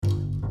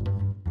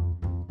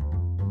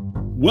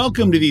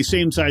Welcome to the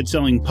Same Side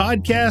Selling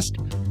Podcast.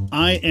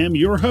 I am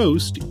your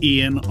host,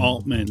 Ian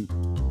Altman.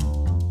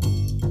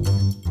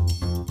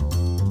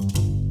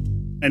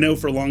 I know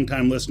for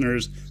longtime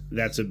listeners,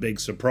 that's a big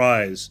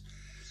surprise.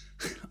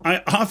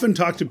 I often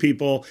talk to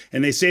people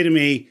and they say to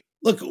me,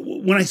 look,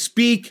 when I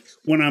speak,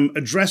 when I'm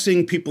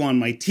addressing people on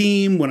my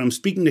team, when I'm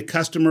speaking to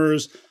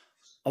customers,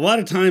 a lot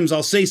of times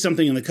I'll say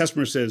something and the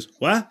customer says,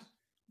 what?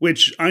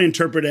 Which I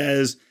interpret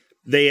as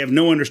they have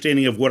no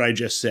understanding of what I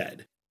just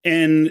said.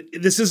 And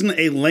this isn't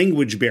a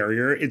language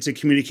barrier, it's a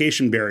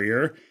communication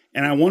barrier.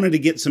 And I wanted to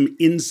get some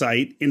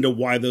insight into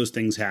why those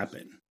things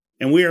happen.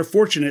 And we are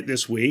fortunate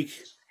this week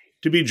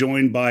to be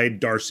joined by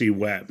Darcy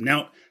Webb.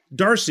 Now,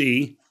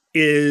 Darcy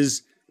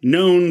is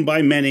known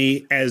by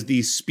many as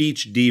the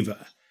speech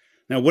diva.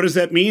 Now, what does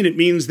that mean? It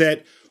means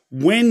that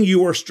when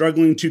you are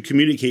struggling to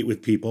communicate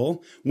with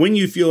people, when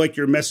you feel like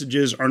your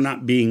messages are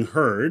not being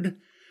heard,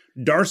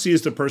 Darcy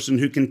is the person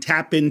who can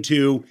tap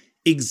into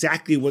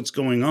exactly what's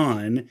going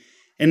on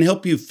and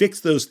help you fix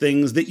those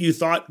things that you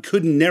thought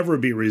could never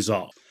be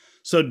resolved.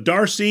 So,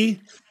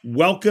 Darcy,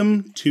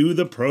 welcome to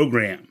the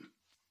program.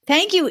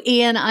 Thank you,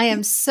 Ian. I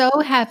am so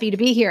happy to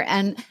be here.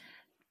 And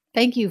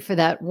thank you for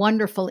that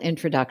wonderful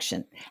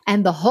introduction.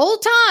 And the whole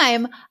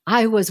time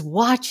I was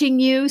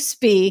watching you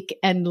speak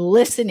and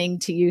listening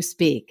to you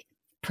speak.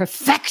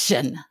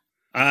 Perfection.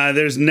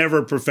 There's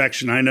never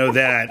perfection. I know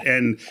that.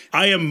 And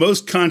I am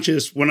most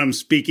conscious when I'm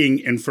speaking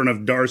in front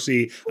of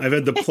Darcy. I've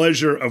had the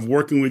pleasure of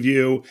working with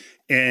you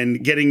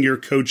and getting your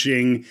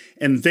coaching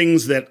and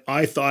things that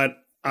I thought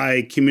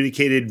I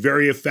communicated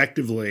very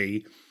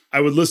effectively. I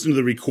would listen to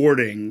the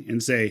recording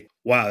and say,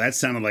 wow, that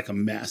sounded like a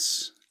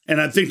mess. And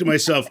I'd think to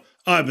myself,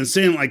 oh, I've been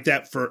saying it like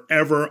that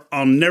forever.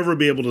 I'll never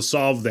be able to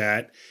solve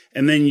that.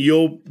 And then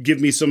you'll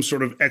give me some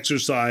sort of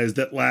exercise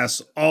that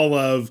lasts all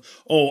of,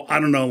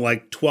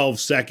 like 12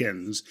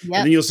 seconds. Yep.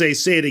 And then you'll say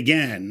it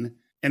again.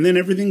 And then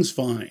everything's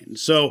fine.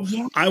 So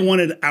yeah. I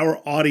wanted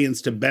our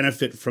audience to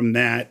benefit from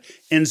that.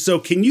 And so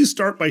can you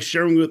start by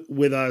sharing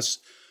with us,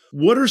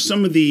 what are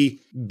some of the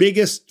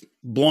biggest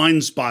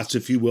blind spots,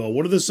 if you will?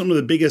 What are some of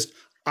the biggest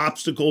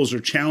obstacles or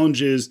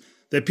challenges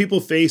that people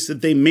face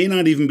that they may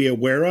not even be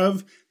aware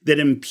of that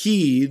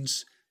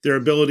impedes their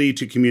ability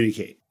to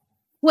communicate?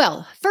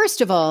 Well, first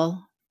of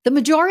all, the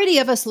majority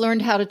of us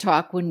learned how to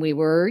talk when we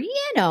were,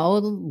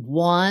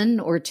 1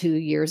 or 2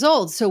 years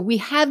old. So we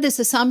have this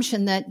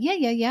assumption that,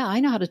 I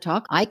know how to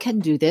talk. I can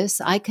do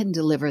this. I can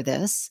deliver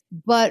this.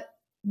 But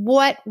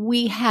what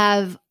we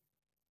have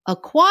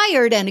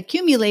acquired and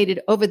accumulated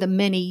over the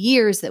many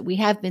years that we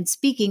have been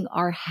speaking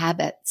are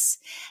habits.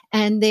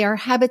 And they are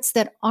habits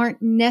that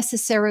aren't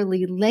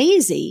necessarily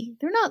lazy.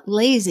 They're not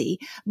lazy,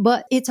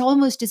 but it's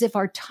almost as if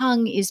our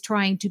tongue is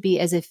trying to be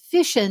as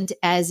efficient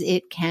as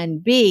it can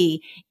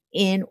be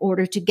in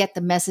order to get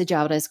the message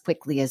out as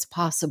quickly as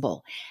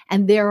possible.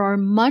 And there are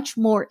much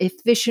more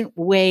efficient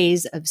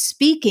ways of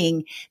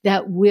speaking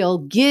that will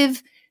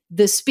give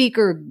the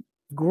speaker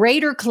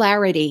greater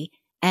clarity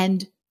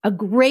and a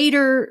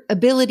greater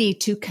ability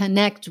to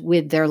connect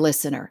with their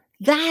listener.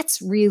 That's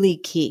really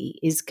key,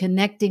 is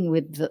connecting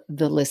with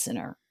the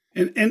listener.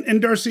 And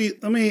Darcy,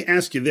 let me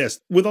ask you this.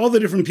 With all the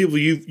different people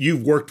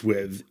you've worked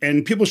with,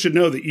 and people should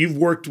know that you've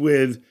worked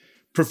with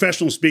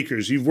professional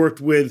speakers, you've worked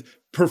with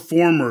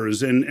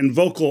performers and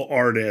vocal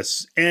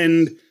artists,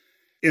 and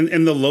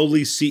the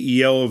lowly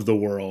CEO of the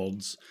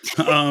world.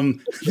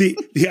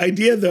 The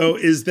idea, though,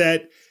 is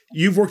that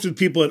you've worked with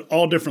people at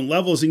all different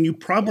levels, and you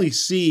probably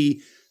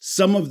see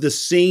some of the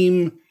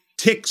same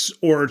tics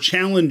or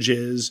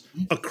challenges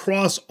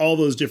across all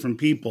those different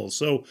people.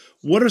 So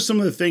what are some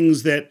of the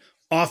things that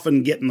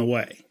often get in the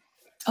way?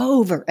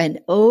 Over and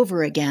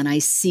over again, I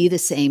see the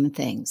same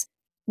things.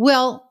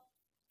 Well,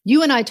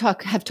 you and I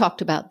have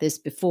talked about this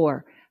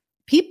before.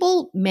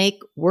 People make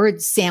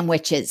word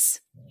sandwiches,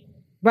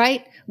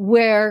 right?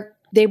 Where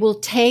they will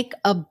take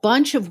a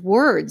bunch of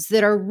words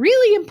that are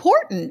really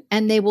important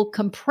and they will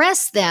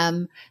compress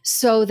them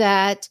so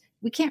that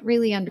we can't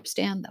really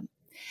understand them.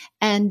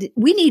 And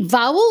we need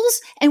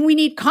vowels and we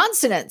need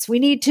consonants. We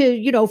need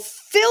to,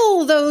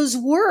 fill those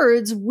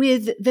words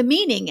with the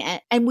meaning.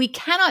 And we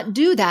cannot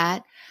do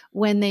that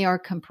when they are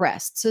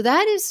compressed. So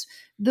that is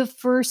the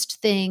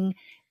first thing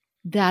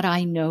that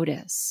I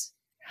notice.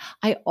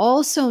 I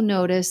also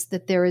notice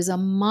that there is a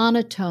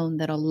monotone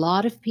that a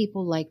lot of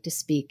people like to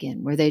speak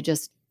in, where they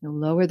just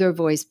lower their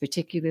voice,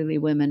 particularly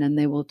women, and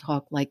they will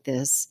talk like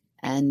this.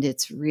 And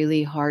it's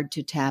really hard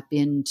to tap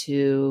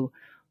into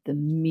the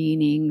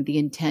meaning, the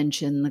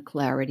intention, the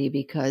clarity,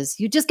 because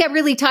you just get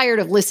really tired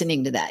of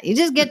listening to that. You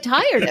just get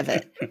tired of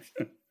it.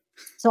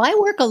 So I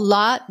work a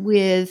lot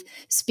with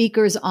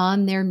speakers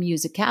on their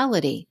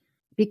musicality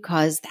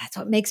because that's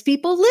what makes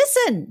people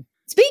listen.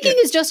 Speaking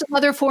is just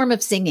another form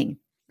of singing.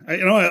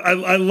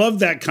 I love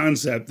that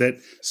concept that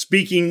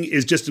speaking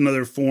is just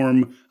another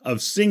form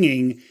of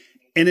singing.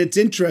 And it's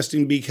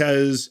interesting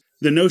because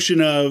the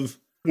notion of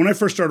when I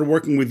first started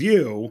working with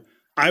you,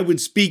 I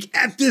would speak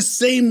at this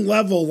same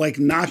level, like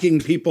knocking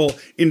people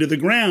into the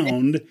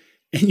ground.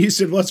 And you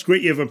said, well, that's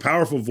great. You have a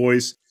powerful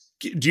voice.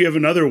 do you have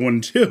another one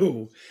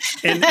too?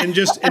 And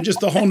just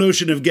the whole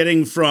notion of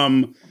getting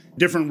from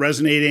different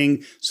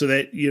resonating so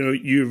that,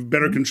 you have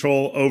better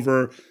control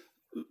over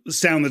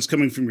sound that's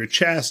coming from your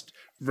chest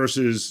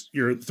versus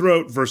your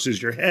throat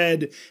versus your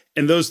head,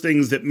 and those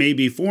things that may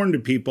be foreign to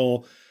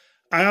people.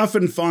 I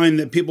often find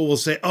that people will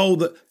say, oh,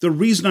 the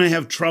reason I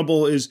have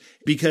trouble is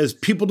because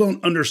people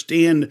don't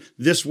understand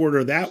this word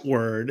or that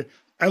word.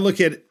 I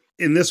look at it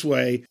in this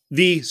way: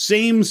 the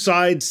same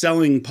side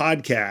selling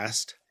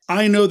podcast,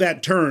 I know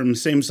that term,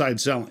 same side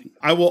selling.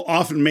 I will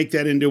often make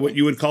that into what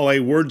you would call a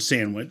word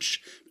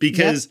sandwich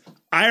because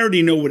I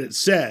already know what it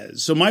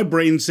says. So my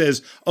brain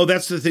says, oh,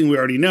 that's the thing we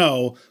already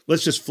know.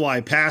 Let's just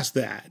fly past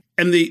that.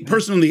 And the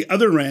person on the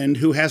other end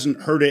who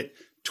hasn't heard it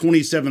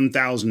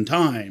 27,000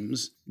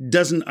 times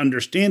doesn't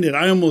understand it.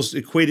 I almost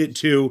equate it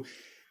to,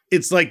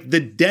 it's like the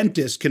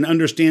dentist can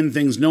understand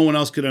things no one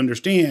else could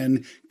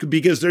understand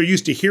because they're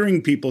used to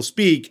hearing people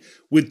speak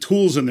with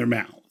tools in their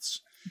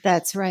mouths.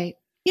 That's right.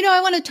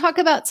 I want to talk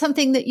about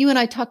something that you and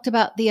I talked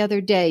about the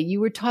other day.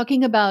 You were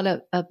talking about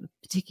a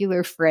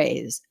particular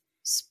phrase,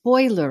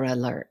 spoiler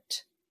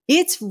alert.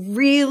 It's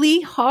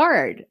really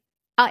hard.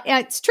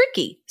 It's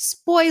tricky.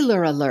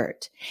 Spoiler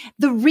alert.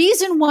 The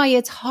reason why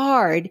it's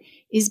hard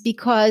is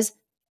because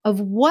of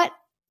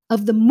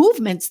the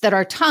movements that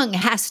our tongue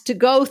has to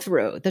go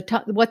through,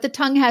 what the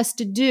tongue has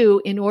to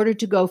do in order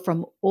to go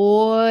from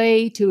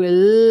oi to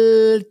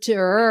l to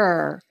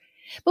er.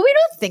 But we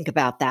don't think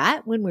about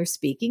that when we're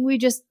speaking. We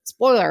just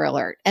spoiler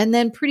alert. And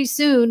then pretty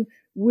soon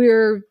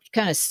we're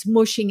kind of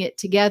smushing it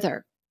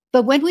together.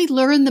 But when we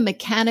learn the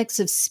mechanics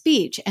of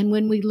speech and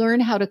when we learn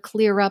how to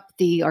clear up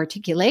the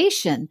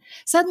articulation,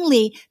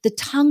 suddenly the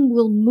tongue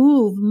will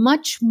move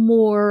much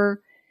more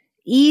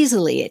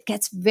easily. It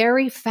gets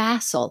very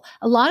facile.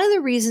 A lot of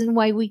the reason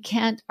why we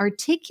can't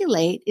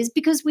articulate is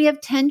because we have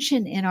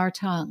tension in our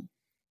tongue.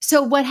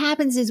 So what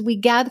happens is we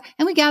gather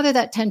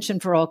that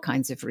tension for all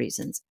kinds of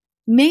reasons.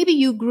 Maybe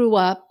you grew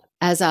up,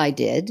 as I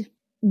did,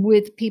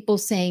 with people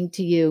saying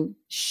to you,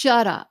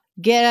 shut up.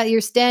 Get out.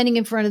 You're standing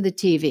in front of the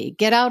TV.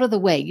 Get out of the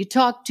way. You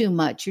talk too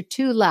much. You're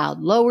too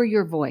loud. Lower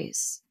your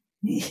voice.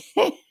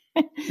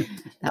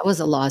 That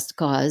was a lost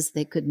cause.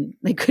 They couldn't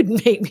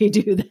make me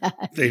do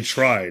that. They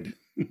tried.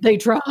 They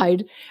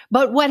tried.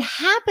 But what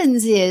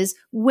happens is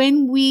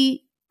when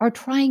we are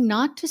trying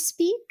not to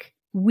speak,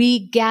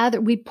 we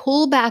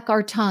pull back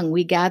our tongue.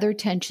 We gather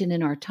tension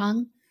in our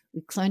tongue.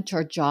 We clench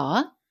our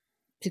jaw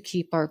to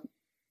keep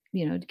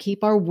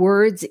our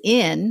words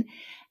in.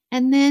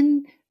 And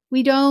then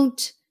we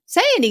don't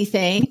say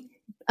anything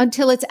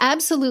until it's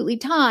absolutely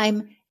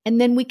time. And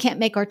then we can't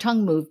make our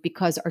tongue move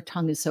because our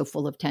tongue is so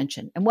full of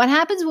tension. And what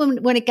happens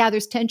when it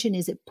gathers tension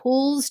is it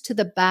pulls to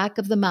the back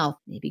of the mouth,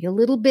 maybe a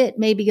little bit,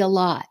 maybe a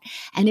lot.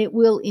 And it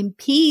will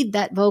impede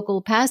that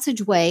vocal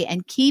passageway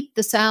and keep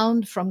the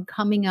sound from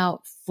coming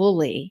out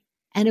fully.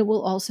 And it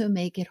will also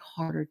make it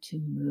harder to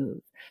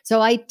move.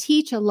 So I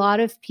teach a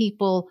lot of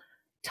people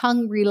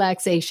tongue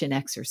relaxation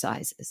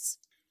exercises,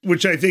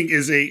 which I think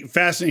is a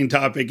fascinating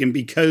topic. And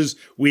because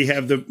we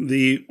have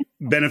the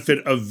benefit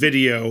of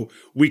video,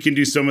 we can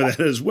do some of that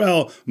as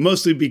well,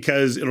 mostly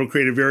because it'll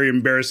create a very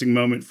embarrassing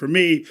moment for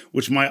me,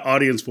 which my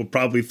audience will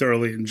probably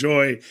thoroughly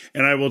enjoy.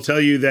 And I will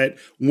tell you that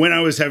when I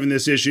was having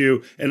this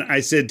issue, and I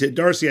said to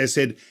Darcy,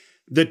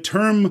 the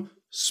term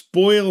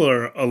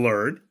spoiler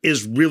alert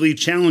is really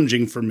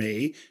challenging for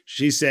me.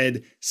 She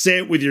said, say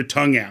it with your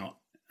tongue out.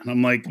 And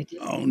I'm like,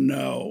 oh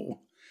no.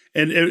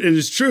 And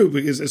it's true,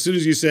 because as soon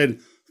as you said,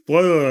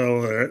 spoiler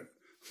alert,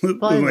 with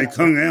my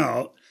tongue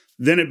out,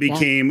 then it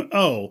became,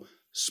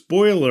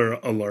 spoiler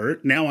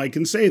alert. Now I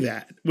can say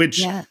that,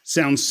 which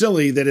sounds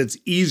silly that it's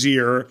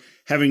easier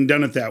having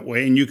done it that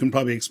way. And you can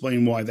probably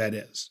explain why that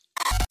is.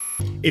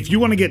 If you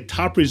want to get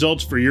top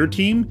results for your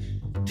team,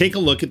 take a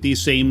look at the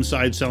Same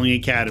Side Selling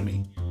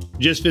Academy.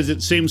 Just visit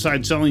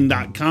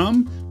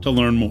samesideselling.com to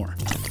learn more.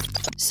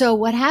 So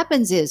what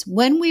happens is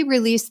when we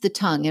release the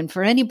tongue, and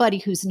for anybody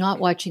who's not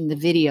watching the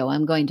video,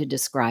 I'm going to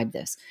describe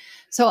this.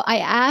 So I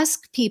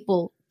ask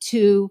people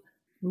to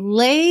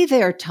lay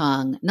their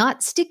tongue,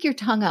 not stick your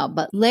tongue out,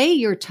 but lay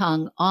your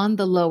tongue on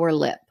the lower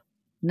lip.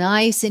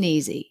 Nice and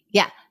easy.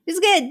 Yeah,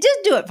 it's good. Just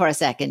do it for a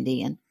second,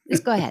 Ian.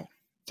 Just go ahead.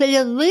 So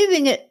you're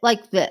leaving it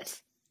like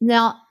this.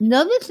 Now,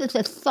 notice that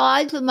the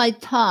sides of my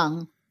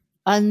tongue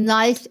are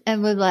nice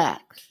and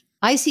relaxed.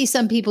 I see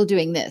some people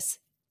doing this.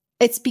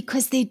 It's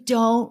because they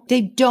don't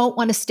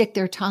want to stick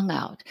their tongue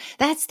out.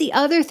 That's the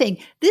other thing.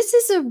 This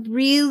is a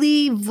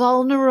really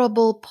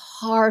vulnerable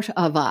part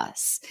of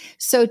us.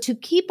 So to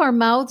keep our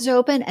mouths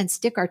open and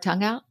stick our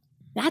tongue out,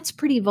 that's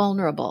pretty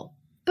vulnerable.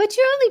 But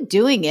you're only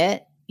doing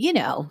it,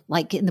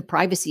 like in the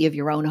privacy of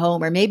your own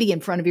home or maybe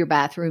in front of your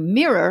bathroom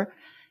mirror.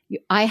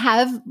 I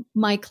have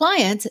my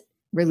clients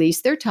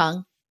release their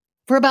tongue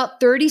for about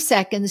 30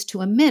 seconds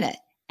to a minute.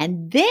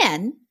 And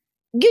then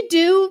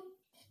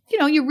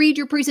you read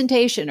your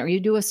presentation or you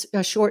do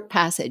a short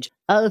passage.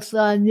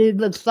 Also, new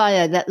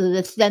Messiah that will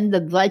ascend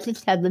the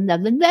brightest heaven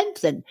of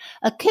invention.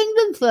 A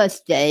kingdom for a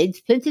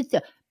stage,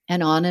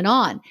 and on and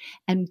on.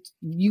 And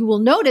you will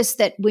notice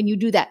that when you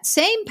do that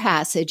same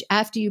passage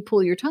after you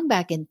pull your tongue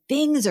back in,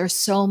 things are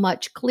so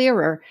much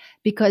clearer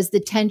because the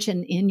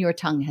tension in your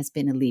tongue has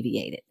been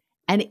alleviated.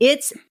 And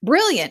it's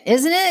brilliant,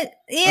 isn't it?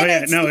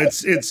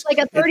 It's like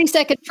a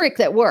 30-second trick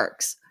that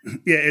works.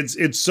 Yeah,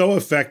 it's so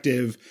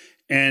effective.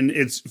 And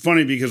it's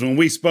funny because when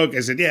we spoke,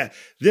 I said, yeah,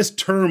 this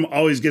term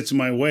always gets in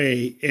my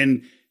way.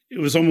 And it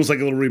was almost like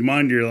a little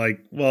reminder, like,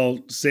 well,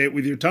 say it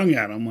with your tongue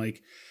out. I'm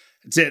like,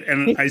 that's it.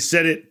 And I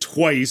said it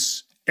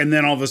twice, and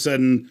then all of a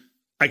sudden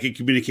I could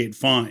communicate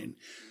fine.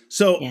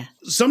 So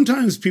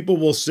sometimes people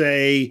will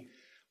say,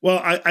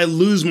 well, I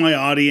lose my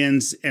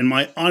audience and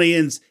my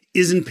audience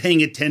isn't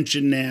paying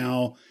attention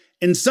now.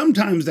 And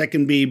sometimes that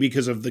can be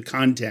because of the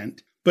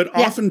content, but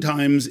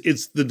oftentimes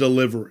it's the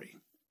delivery.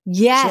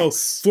 Yes.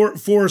 So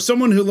for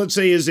someone who, let's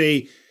say, is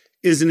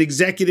an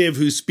executive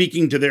who's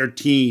speaking to their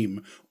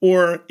team,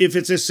 or if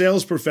it's a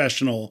sales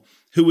professional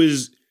who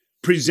is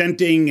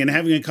presenting and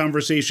having a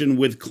conversation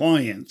with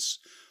clients,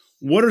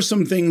 what are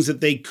some things that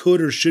they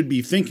could or should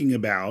be thinking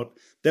about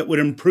that would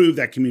improve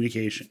that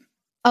communication?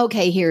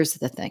 Okay, here's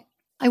the thing.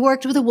 I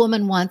worked with a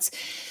woman once.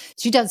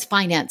 She does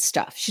finance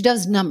stuff. She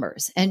does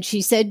numbers. And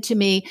she said to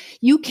me,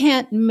 you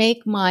can't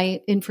make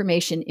my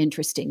information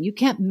interesting. You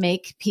can't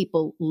make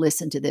people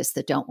listen to this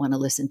that don't want to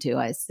listen to.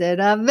 I said,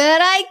 I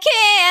bet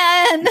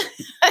I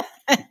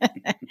can.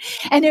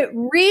 And it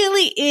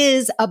really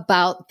is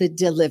about the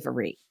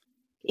delivery.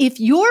 If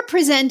you're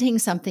presenting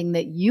something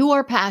that you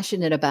are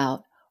passionate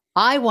about,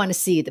 I want to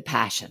see the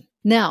passion.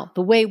 Now,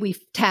 the way we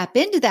tap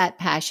into that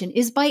passion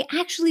is by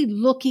actually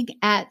looking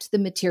at the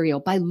material,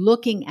 by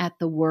looking at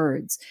the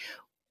words.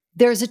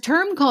 There's a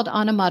term called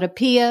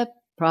onomatopoeia.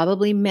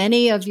 Probably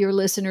many of your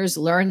listeners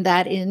learned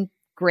that in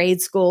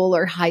grade school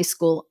or high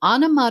school.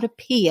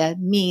 Onomatopoeia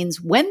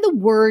means when the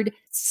word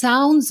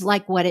sounds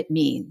like what it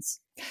means.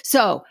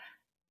 So,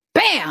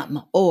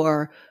 bam,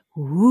 or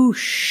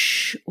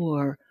whoosh,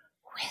 or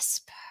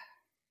whisper.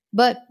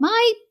 But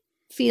my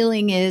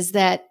feeling is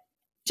that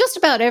just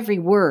about every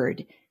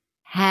word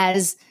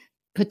has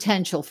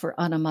potential for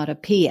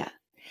onomatopoeia.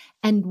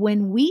 And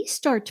when we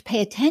start to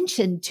pay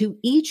attention to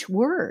each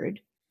word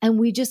and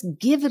we just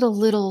give it a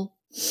little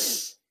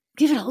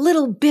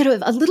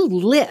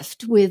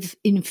lift with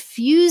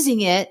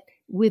infusing it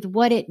with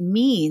what it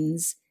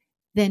means,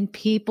 then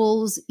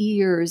people's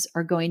ears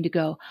are going to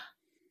go,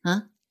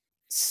 huh?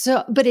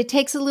 So, but it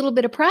takes a little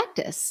bit of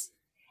practice.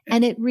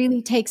 And it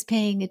really takes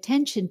paying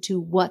attention to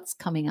what's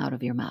coming out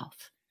of your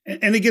mouth.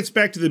 And it gets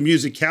back to the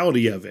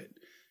musicality of it.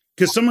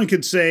 Because someone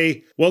could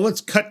say, well,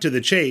 let's cut to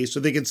the chase. Or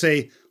they could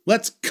say,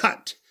 let's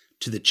cut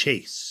to the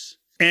chase.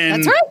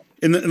 And that's right.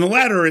 In the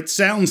latter, it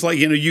sounds like,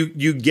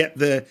 you get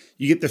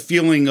the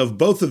feeling of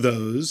both of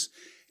those,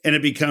 and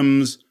it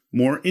becomes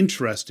more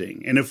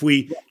interesting. And if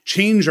we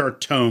change our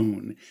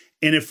tone,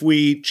 and if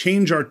we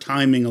change our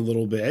timing a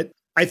little bit,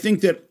 I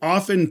think that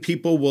often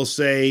people will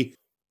say,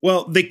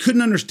 well, they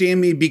couldn't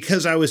understand me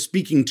because I was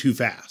speaking too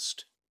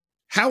fast.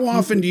 How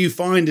often do you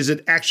find is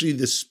it actually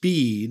the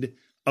speed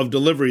of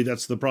delivery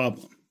that's the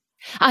problem?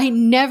 I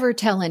never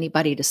tell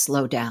anybody to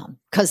slow down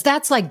because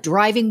that's like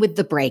driving with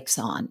the brakes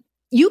on.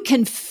 You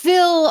can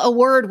fill a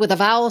word with a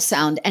vowel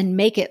sound and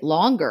make it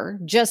longer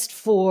just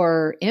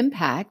for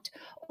impact,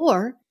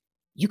 or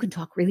you can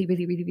talk really,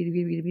 really, really, really,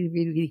 really, really,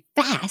 really, really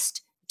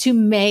fast to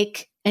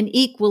make an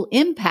equal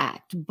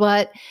impact,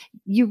 but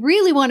you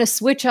really want to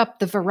switch up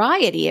the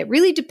variety. It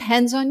really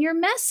depends on your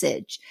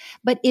message.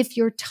 But if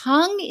your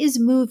tongue is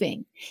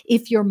moving,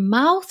 if your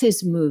mouth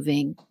is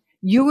moving,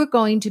 you are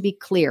going to be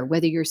clear,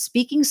 whether you're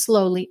speaking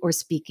slowly or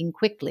speaking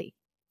quickly.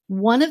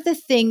 One of the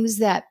things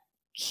that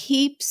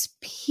keeps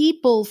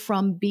people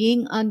from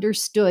being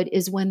understood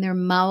is when their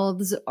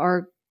mouths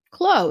are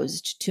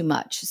closed too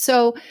much.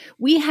 So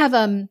we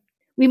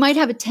might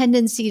have a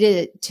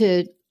tendency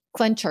to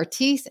clench our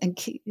teeth. And,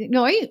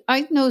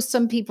 I know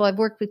some people, I've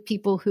worked with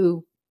people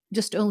who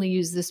just only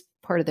use this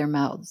part of their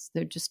mouths.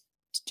 They're just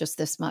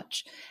this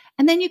much.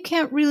 And then you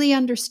can't really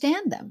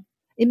understand them.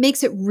 It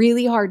makes it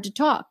really hard to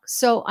talk.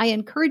 So I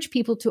encourage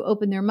people to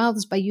open their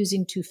mouths by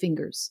using 2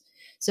 fingers.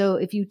 So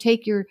if you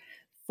take your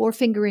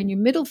forefinger and your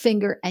middle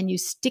finger and you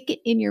stick it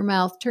in your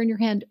mouth, turn your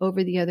hand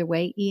over the other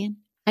way, Ian,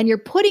 and you're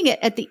putting it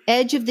at the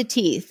edge of the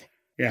teeth.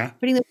 Yeah.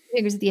 Putting the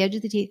fingers at the edge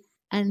of the teeth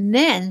and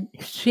then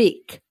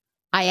speak.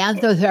 I am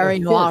so very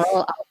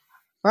normal.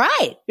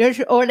 Right.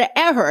 Or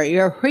whatever,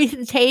 your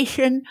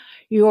presentation,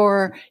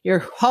 your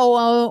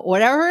poem,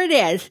 whatever it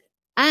is.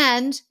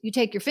 And you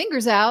take your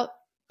fingers out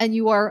and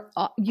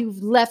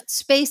you've left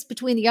space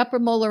between the upper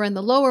molar and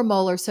the lower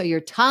molar so your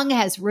tongue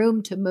has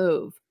room to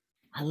move.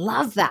 I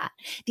love that.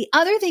 The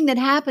other thing that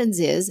happens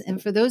is,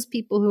 and for those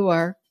people who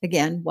are,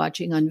 again,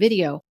 watching on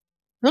video,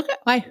 look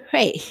at my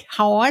face,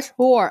 how much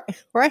more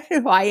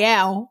expressive I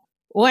am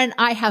when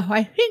I have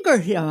my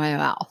fingers in my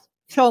mouth.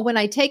 So when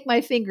I take my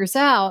fingers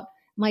out,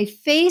 my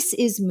face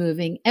is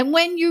moving. And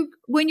when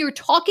you're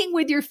talking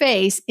with your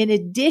face, in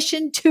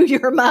addition to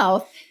your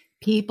mouth,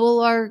 people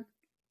are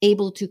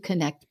able to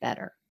connect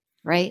better,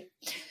 right?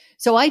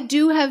 So I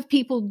do have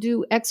people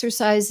do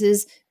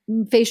exercises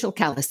facial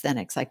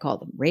calisthenics, I call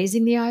them.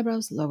 Raising the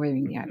eyebrows,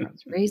 lowering the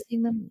eyebrows,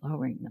 raising them,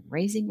 lowering them,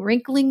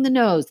 wrinkling the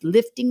nose,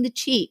 lifting the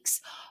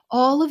cheeks.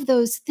 All of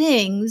those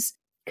things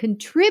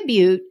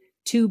contribute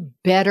to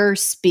better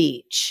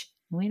speech.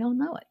 We don't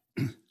know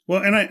it.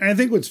 Well, and I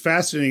think what's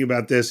fascinating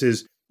about this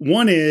is,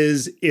 one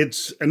is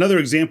it's another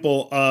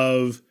example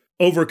of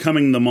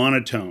overcoming the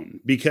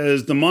monotone,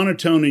 because the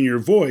monotone in your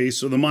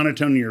voice or the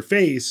monotone in your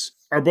face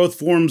are both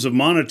forms of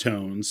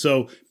monotone.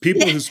 So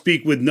people who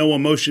speak with no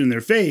emotion in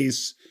their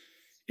face,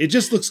 it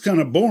just looks kind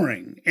of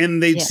boring,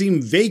 and they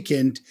seem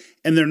vacant,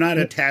 and they're not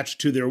attached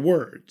to their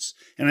words.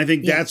 And I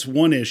think that's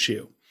one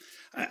issue.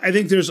 I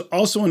think there's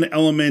also an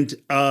element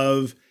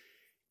of,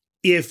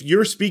 if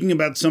you're speaking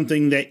about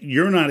something that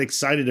you're not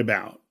excited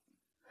about,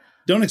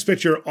 don't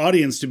expect your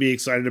audience to be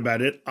excited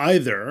about it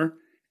either.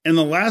 And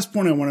the last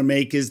point I want to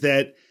make is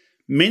that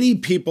many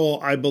people,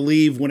 I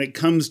believe, when it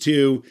comes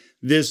to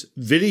this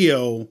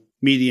video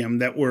medium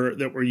that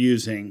we're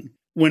using,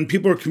 when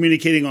people are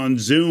communicating on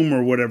Zoom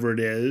or whatever it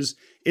is,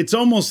 it's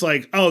almost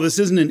like, oh, this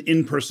isn't an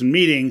in-person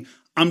meeting,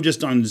 I'm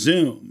just on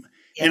Zoom.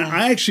 Yeah. And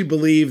I actually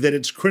believe that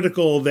it's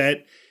critical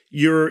that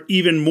you're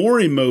even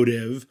more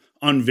emotive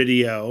on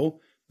video,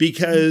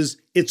 because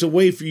it's a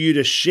way for you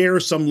to share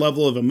some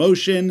level of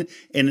emotion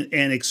and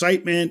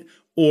excitement,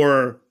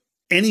 or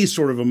any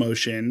sort of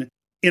emotion,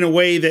 in a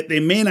way that they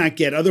may not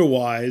get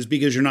otherwise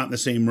because you're not in the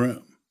same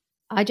room.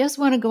 I just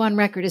want to go on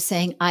record as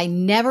saying I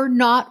never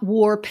not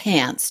wore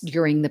pants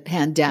during the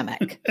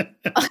pandemic.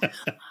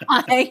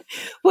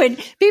 When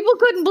people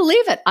couldn't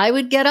believe it, I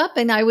would get up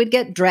and I would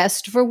get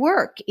dressed for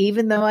work,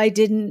 even though I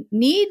didn't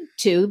need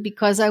to,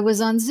 because I was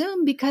on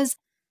Zoom, because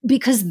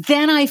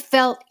then I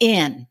felt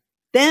in.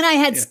 Then I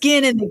had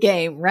skin in the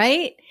game,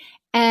 right?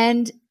 Or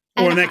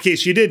in that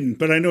case, you didn't,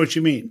 but I know what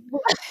you mean.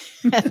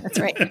 That's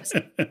right. It's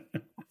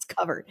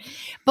covered.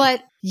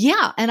 But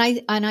yeah, and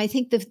I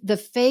think the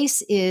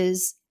face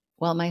is,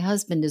 well, my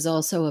husband is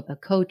also a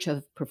coach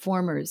of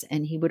performers,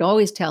 and he would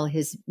always tell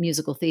his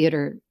musical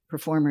theater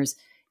performers,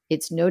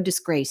 it's no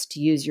disgrace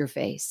to use your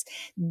face.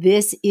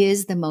 This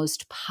is the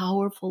most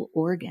powerful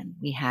organ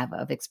we have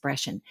of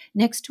expression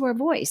next to our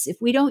voice. If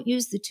we don't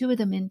use the two of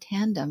them in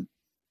tandem,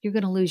 you're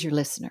going to lose your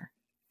listener.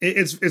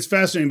 It's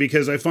fascinating,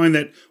 because I find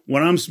that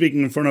when I'm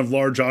speaking in front of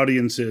large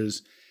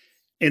audiences,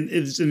 and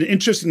it's an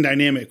interesting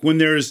dynamic, when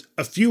there's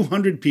a few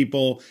hundred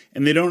people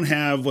and they don't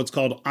have what's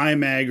called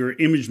IMAG or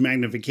image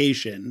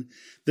magnification,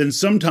 then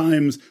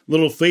sometimes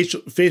little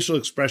facial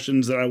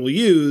expressions that I will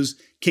use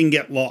can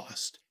get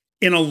lost.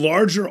 In a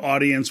larger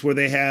audience where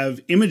they have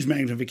image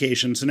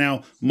magnification, so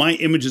now my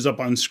image is up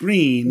on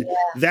screen,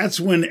 that's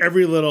when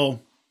every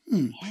little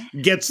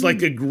gets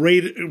like a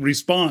great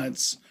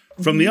response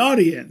from the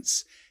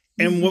audience.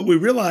 And what we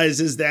realize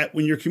is that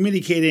when you're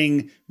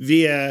communicating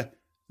via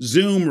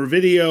Zoom or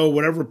video,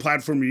 whatever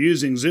platform you're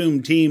using,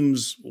 Zoom,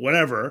 Teams,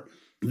 whatever,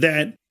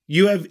 that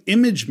you have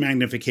image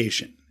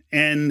magnification,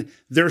 and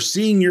they're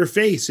seeing your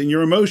face and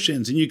your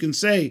emotions. And you can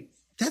say,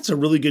 that's a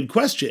really good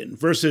question,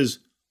 versus,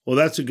 well,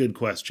 that's a good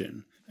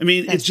question. I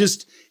mean,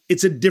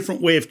 it's a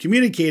different way of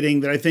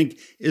communicating that I think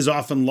is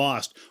often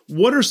lost.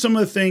 What are some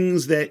of the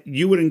things that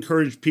you would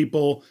encourage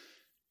people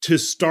to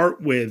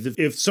start with?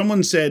 If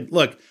someone said,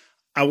 look,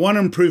 I want to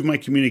improve my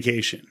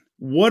communication,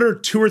 what are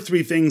 2 or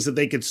 3 things that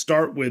they could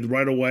start with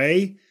right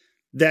away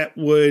that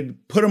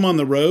would put them on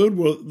the road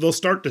where they'll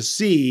start to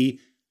see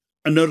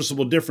a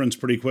noticeable difference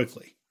pretty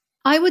quickly?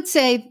 I would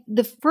say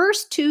the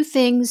first 2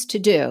 things to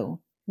do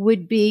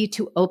would be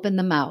to open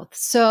the mouth.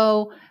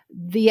 So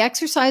the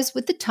exercise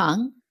with the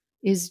tongue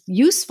is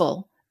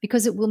useful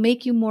because it will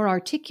make you more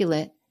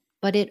articulate,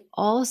 but it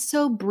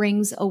also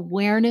brings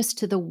awareness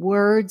to the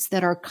words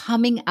that are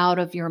coming out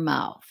of your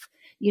mouth.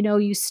 You know,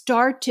 you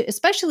start to,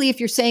 especially if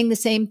you're saying the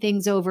same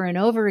things over and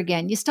over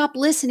again, you stop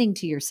listening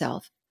to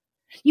yourself.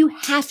 You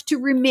have to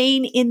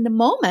remain in the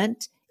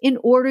moment in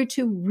order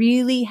to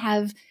really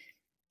have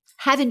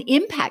an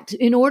impact.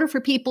 In order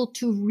for people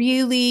to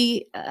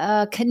really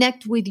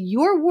connect with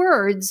your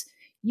words,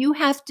 you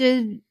have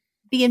to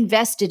be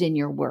invested in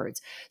your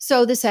words.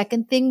 So the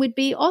second thing would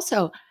be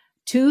also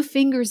 2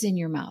 fingers in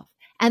your mouth.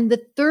 And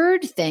the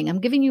third thing, I'm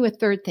giving you a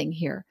third thing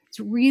here, it's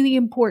really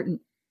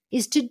important,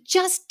 is to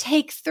just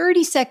take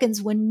 30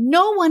 seconds when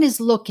no one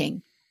is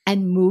looking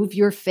and move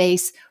your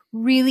face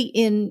really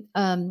in,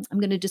 I'm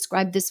going to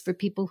describe this for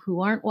people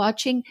who aren't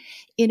watching,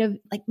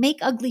 make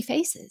ugly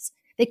faces.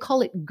 They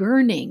call it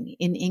gurning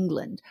in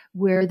England,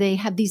 where they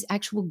have these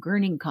actual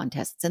gurning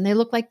contests, and they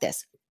look like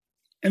this.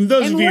 And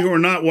those of you who are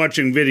not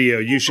watching video,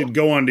 you should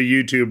go onto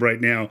YouTube right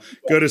now.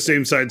 Go to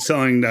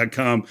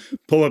samesideselling.com,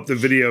 pull up the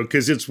video,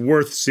 because it's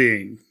worth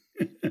seeing.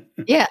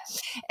 Yeah,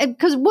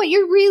 because what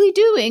you're really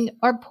doing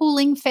are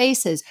pulling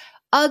faces,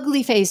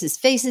 ugly faces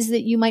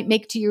that you might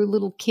make to your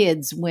little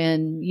kids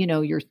when,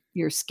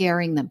 you're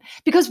scaring them.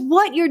 Because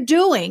what you're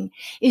doing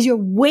is you're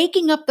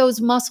waking up those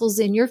muscles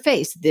in your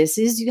face. This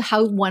is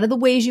one of the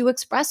ways you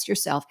express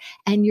yourself,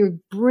 and you're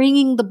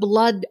bringing the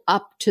blood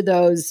up to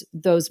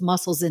those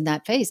muscles in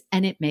that face,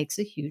 and it makes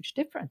a huge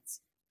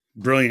difference.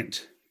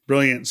 Brilliant.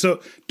 Brilliant.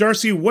 So,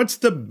 Darcy, what's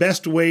the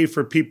best way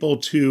for people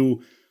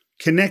to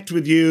connect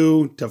with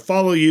you, to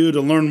follow you,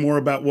 to learn more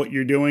about what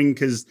you're doing?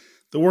 Because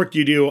the work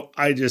you do,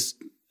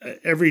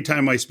 every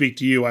time I speak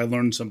to you, I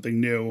learn something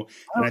new.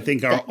 And I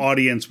think our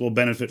audience will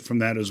benefit from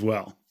that as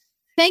well.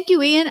 Thank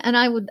you, Ian. And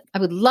I would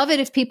love it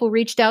if people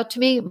reached out to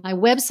me. My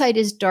website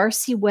is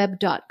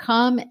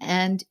darcyweb.com.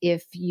 And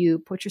if you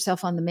put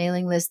yourself on the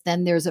mailing list,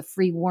 then there's a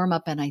free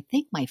warm-up. And I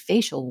think my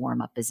facial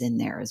warm-up is in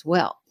there as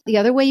well. The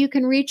other way you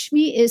can reach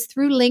me is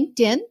through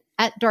LinkedIn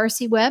at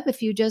Darcy Webb.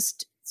 If you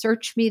just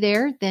search me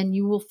there, then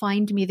you will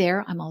find me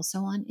there. I'm also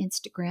on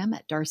Instagram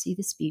at Darcy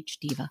the Speech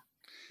Diva.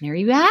 There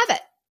you have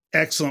it.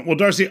 Excellent. Well,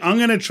 Darcy, I'm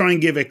going to try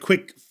and give a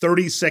quick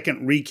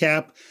 30-second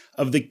recap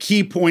of the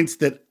key points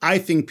that I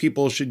think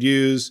people should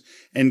use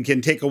and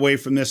can take away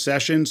from this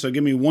session. So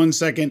give me 1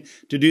 second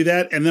to do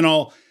that, and then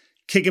I'll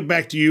kick it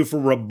back to you for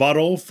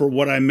rebuttal for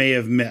what I may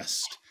have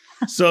missed.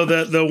 So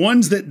the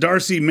ones that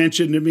Darcy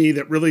mentioned to me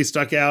that really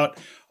stuck out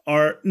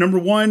are, number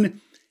one,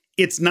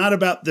 it's not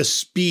about the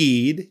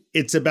speed,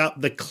 it's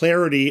about the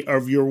clarity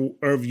of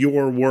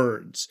your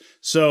words.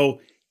 So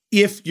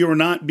if you're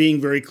not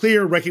being very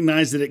clear,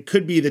 recognize that it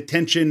could be the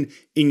tension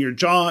in your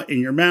jaw, in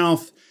your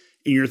mouth,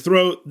 in your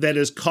throat that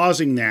is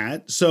causing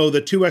that. So the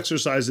two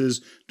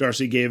exercises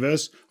Darcy gave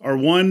us are,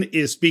 one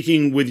is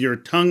speaking with your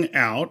tongue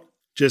out,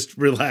 just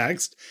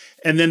relaxed.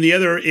 And then the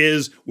other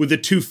is with the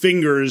two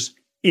fingers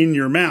in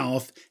your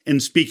mouth and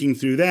speaking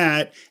through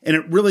that. And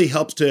it really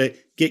helps to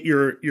get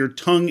your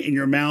tongue and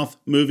your mouth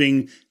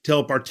moving to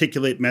help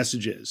articulate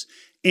messages.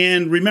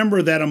 And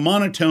remember that a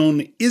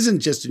monotone isn't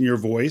just in your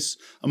voice.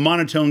 A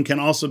monotone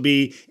can also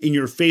be in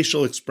your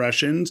facial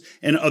expressions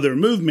and other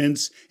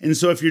movements. And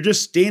so if you're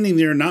just standing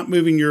there, not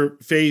moving your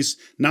face,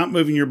 not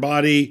moving your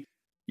body,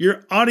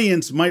 your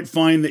audience might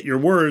find that your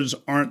words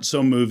aren't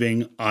so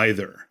moving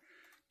either.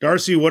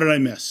 Darcy, what did I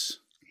miss?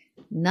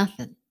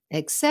 Nothing,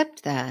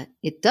 except that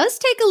it does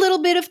take a little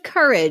bit of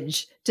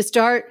courage to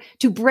start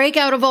to break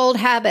out of old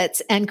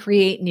habits and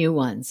create new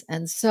ones.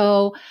 And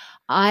so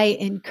I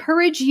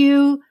encourage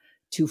you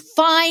to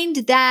find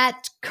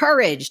that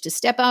courage to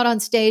step out on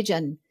stage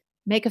and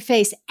make a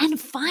face and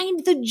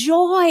find the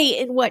joy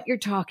in what you're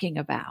talking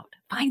about.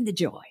 Find the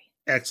joy.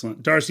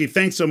 Excellent. Darcy,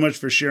 thanks so much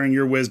for sharing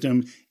your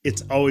wisdom.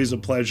 It's always a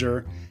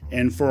pleasure.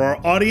 And for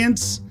our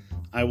audience,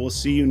 I will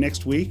see you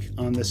next week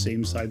on the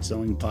Same Side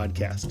Selling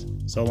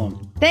podcast. So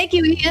long. Thank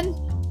you, Ian.